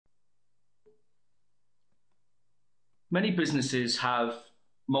Many businesses have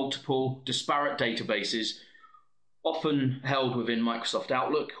multiple disparate databases, often held within Microsoft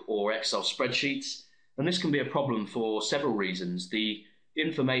Outlook or Excel spreadsheets, and this can be a problem for several reasons. The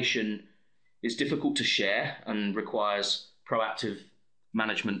information is difficult to share and requires proactive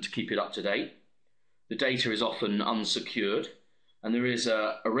management to keep it up to date. The data is often unsecured, and there is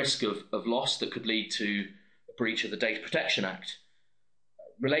a risk of loss that could lead to a breach of the Data Protection Act.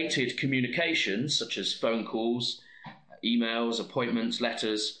 Related communications, such as phone calls, emails, appointments,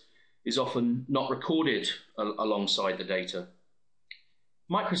 letters, is often not recorded alongside the data.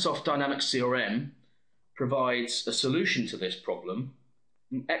 Microsoft Dynamics CRM provides a solution to this problem.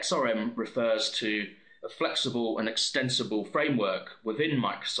 XRM refers to a flexible and extensible framework within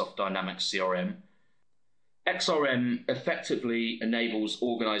Microsoft Dynamics CRM. XRM effectively enables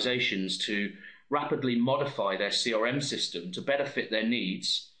organizations to rapidly modify their CRM system to better fit their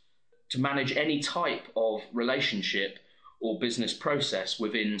needs, to manage any type of relationship or business process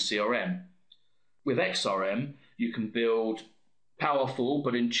within CRM. With XRM, you can build powerful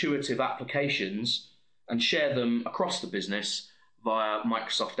but intuitive applications and share them across the business via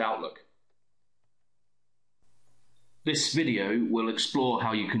Microsoft Outlook. This video will explore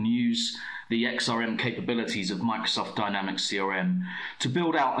how you can use the XRM capabilities of Microsoft Dynamics CRM to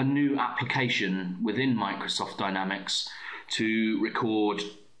build out a new application within Microsoft Dynamics to record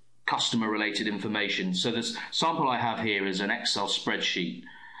customer-related information. So this sample I have here is an Excel spreadsheet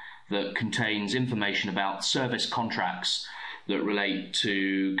that contains information about service contracts that relate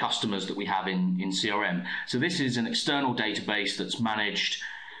to customers that we have in CRM. So this is an external database that's managed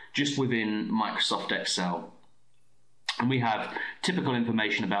just within Microsoft Excel. And we have typical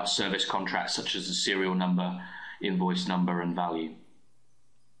information about service contracts such as the serial number, invoice number, and value.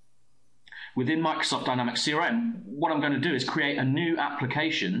 Within Microsoft Dynamics CRM, what I'm going to do is create a new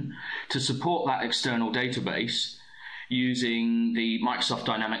application to support that external database using the Microsoft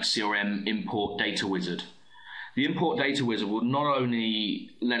Dynamics CRM Import Data Wizard. The Import Data Wizard will not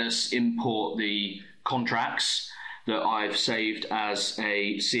only let us import the contracts that I've saved as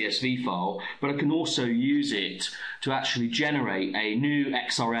a CSV file, but I can also use it to actually generate a new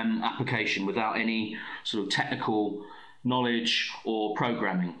XRM application without any sort of technical knowledge or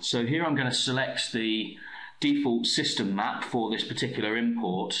programming. So here I'm going to select the default system map for this particular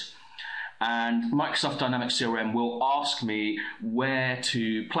import, and Microsoft Dynamics CRM will ask me where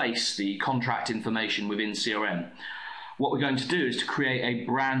to place the contract information within CRM. What we're going to do is to create a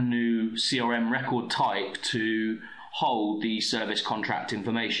brand new CRM record type to hold the service contract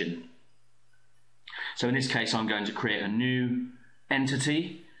information. So in this case, I'm going to create a new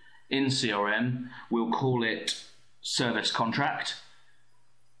entity in CRM. We'll call it service contract,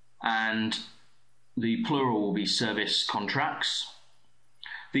 and the plural will be service contracts.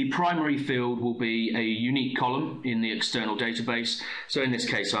 The primary field will be a unique column in the external database. So in this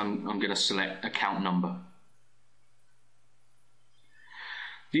case, I'm going to select account number.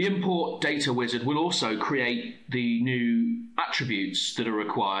 The Import Data Wizard will also create the new attributes that are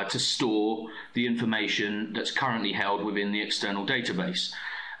required to store the information that's currently held within the external database.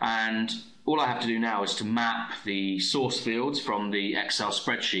 And all I have to do now is to map the source fields from the Excel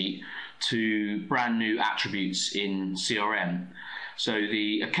spreadsheet to brand new attributes in CRM. So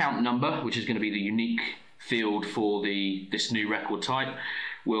the account number, which is going to be the unique field for this new record type,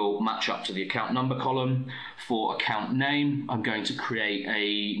 will match up to the account number column. For account name, I'm going to create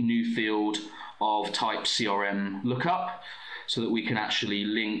a new field of type CRM lookup so that we can actually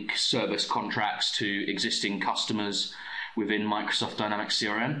link service contracts to existing customers within Microsoft Dynamics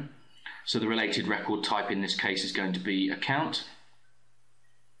CRM. So the related record type in this case is going to be account.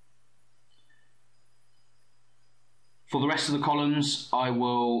 For the rest of the columns, I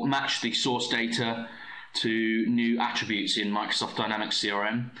will match the source data to new attributes in Microsoft Dynamics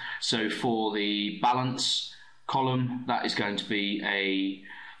CRM. So for the balance column, that is going to be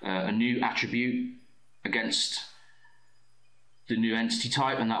a new attribute against the new entity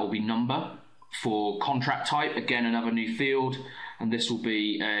type, and that will be number. For contract type, again another new field, and this will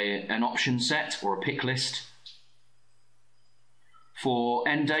be an option set or a pick list. For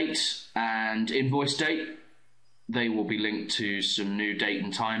end date and invoice date, they will be linked to some new date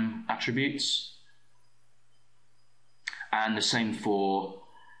and time attributes. And the same for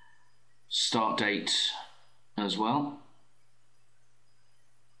start date as well.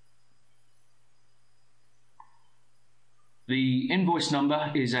 The invoice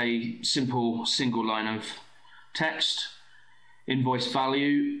number is a simple single line of text. Invoice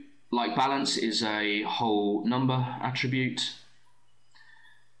value, like balance, is a whole number attribute.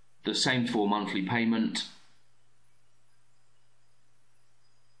 The same for monthly payment.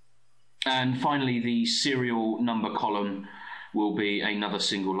 And finally, the serial number column will be another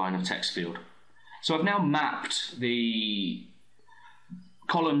single line of text field. So I've now mapped the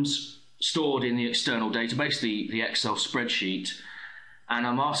columns stored in the external database, the Excel spreadsheet, and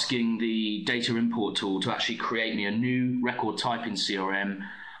I'm asking the data import tool to actually create me a new record type in CRM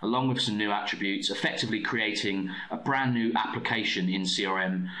along with some new attributes, effectively creating a brand new application in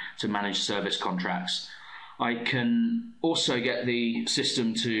CRM to manage service contracts. I can also get the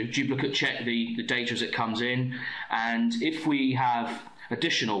system to duplicate check the data as it comes in, and if we have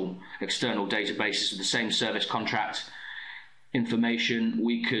additional external databases with the same service contract information,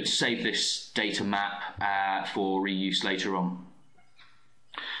 we could save this data map for reuse later on.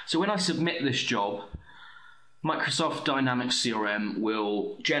 So when I submit this job, Microsoft Dynamics CRM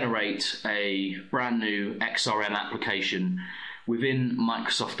will generate a brand new XRM application within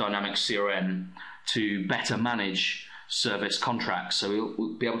Microsoft Dynamics CRM to better manage service contracts. So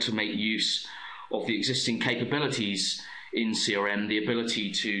we'll be able to make use of the existing capabilities in CRM, the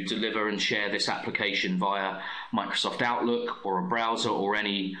ability to deliver and share this application via Microsoft Outlook or a browser or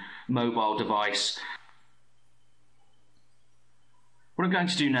any mobile device. What I'm going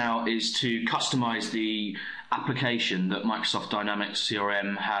to do now is to customize the application that Microsoft Dynamics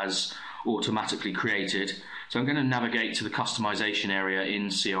CRM has automatically created. So I'm going to navigate to the customization area in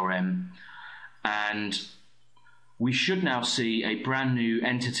CRM, and we should now see a brand new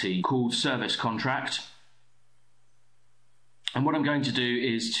entity called Service Contract. And what I'm going to do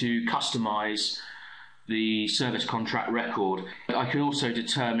is to customize the service contract record. I can also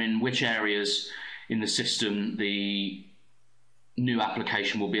determine which areas in the system the new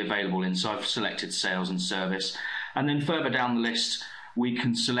application will be available in. So I've selected sales and service, and then further down the list we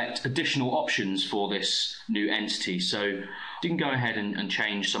can select additional options for this new entity. So you can go ahead and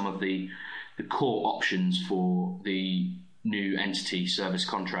change some of the core options for the new entity service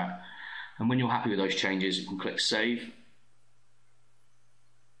contract, and when you're happy with those changes you can click save.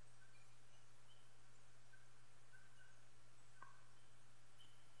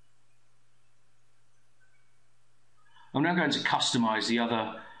 I'm now going to customize the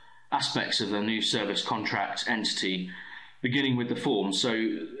other aspects of the new service contract entity, beginning with the form. So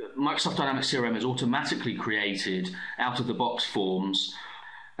Microsoft Dynamics CRM has automatically created out-of-the-box forms,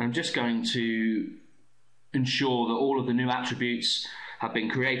 and I'm just going to ensure that all of the new attributes have been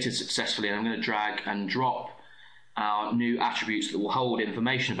created successfully, and I'm going to drag and drop our new attributes that will hold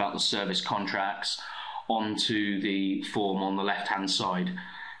information about the service contracts onto the form on the left-hand side.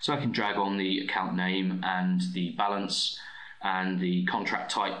 So I can drag on the account name and the balance and the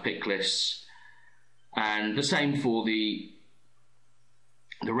contract type pick lists, and the same for the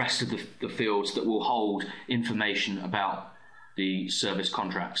rest of the fields that will hold information about the service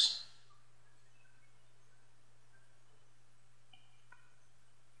contracts.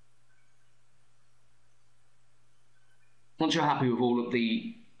 Once you're happy with all of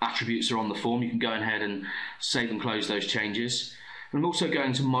the attributes that are on the form, you can go ahead and save and close those changes. I'm also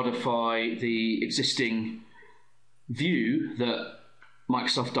going to modify the existing view that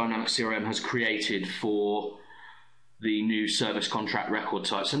Microsoft Dynamics CRM has created for the new service contract record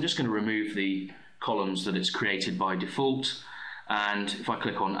type. So I'm just going to remove the columns that it's created by default, and if I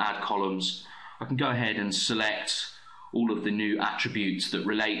click on Add Columns, I can go ahead and select all of the new attributes that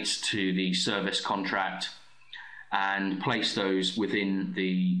relate to the service contract and place those within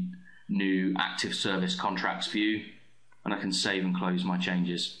the new Active Service Contracts view, and I can save and close my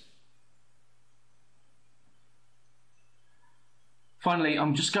changes. Finally,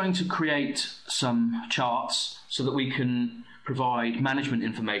 I'm just going to create some charts so that we can provide management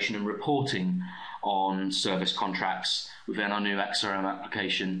information and reporting on service contracts within our new XRM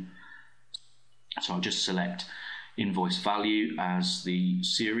application. So I'll just select invoice value as the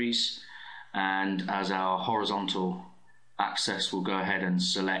series, and as our horizontal axis we'll go ahead and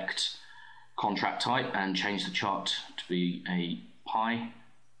select contract type and change the chart to be a pie.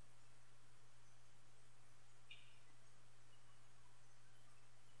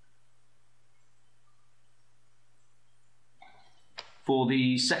 For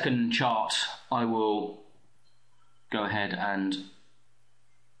the second chart, I will go ahead and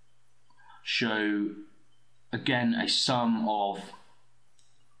show again a sum of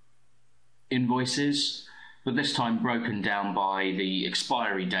invoices, but this time broken down by the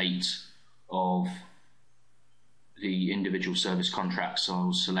expiry date of the individual service contracts. So I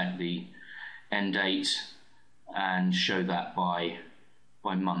will select the end date and show that by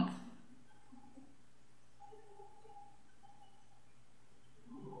month.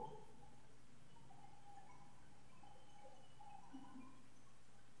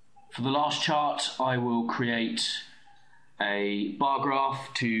 For the last chart, I will create a bar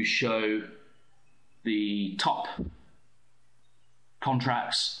graph to show the top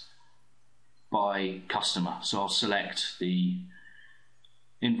contracts by customer. So I'll select the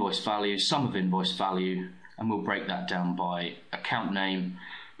invoice value, sum of invoice value, and we'll break that down by account name.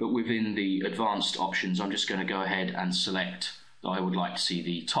 But within the advanced options, I'm just going to go ahead and select that I would like to see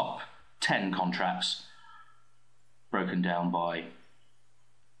the top 10 contracts broken down by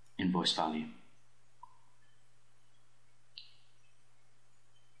invoice value.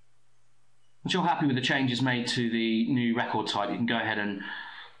 Once you're happy with the changes made to the new record type, you can go ahead and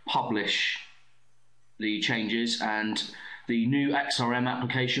publish the changes, and the new XRM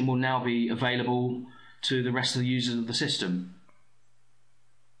application will now be available to the rest of the users of the system.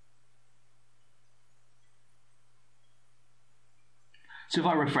 So if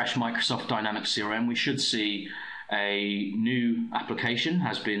I refresh Microsoft Dynamics CRM, we should see a new application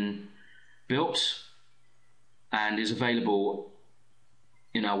has been built and is available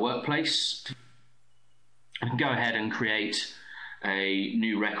in our workplace. I can go ahead and create a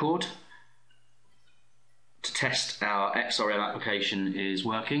new record to test our XRM application is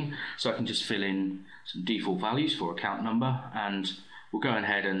working. So I can just fill in some default values for account number, and we'll go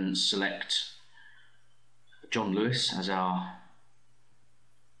ahead and select John Lewis as our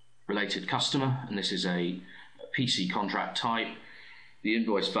related customer, and this is a PC contract type. The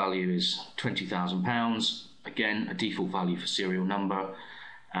invoice value is £20,000, again a default value for serial number,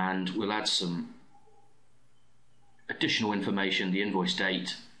 and we'll add some additional information: the invoice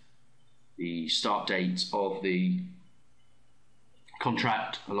date, the start date of the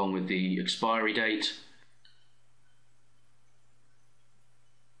contract along with the expiry date.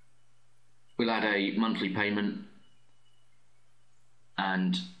 We'll add a monthly payment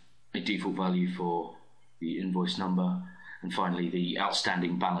and a default value for the invoice number, and finally the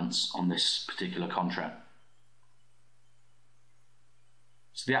outstanding balance on this particular contract.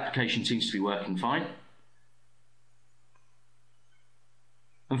 So the application seems to be working fine.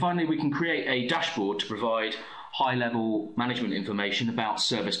 And finally, we can create a dashboard to provide high-level management information about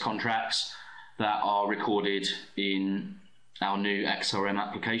service contracts that are recorded in our new XRM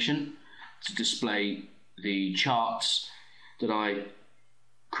application, to display the charts that I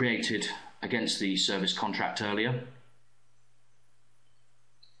created against the service contract earlier.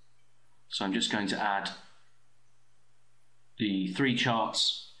 So I'm just going to add the 3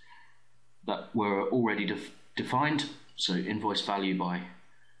 charts that were already defined. So invoice value by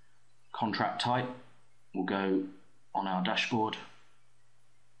contract type will go on our dashboard.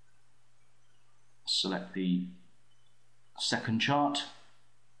 Select the second chart.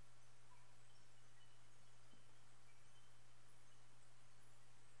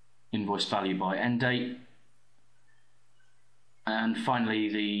 Invoice value by end date. And finally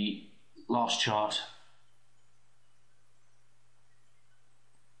the last chart,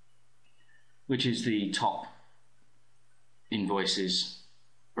 which is the top invoices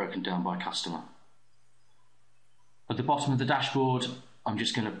broken down by customer. At the bottom of the dashboard, I'm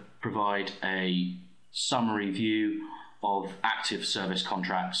just going to provide a summary view of active service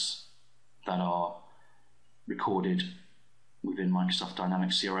contracts that are recorded within Microsoft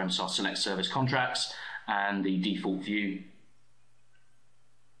Dynamics CRM. So I'll select service contracts and the default view.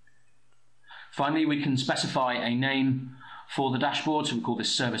 Finally, we can specify a name for the dashboard, so we call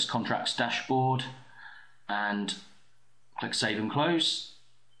this service contracts dashboard, and click save and close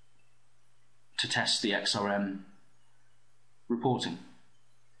to test the XRM reporting.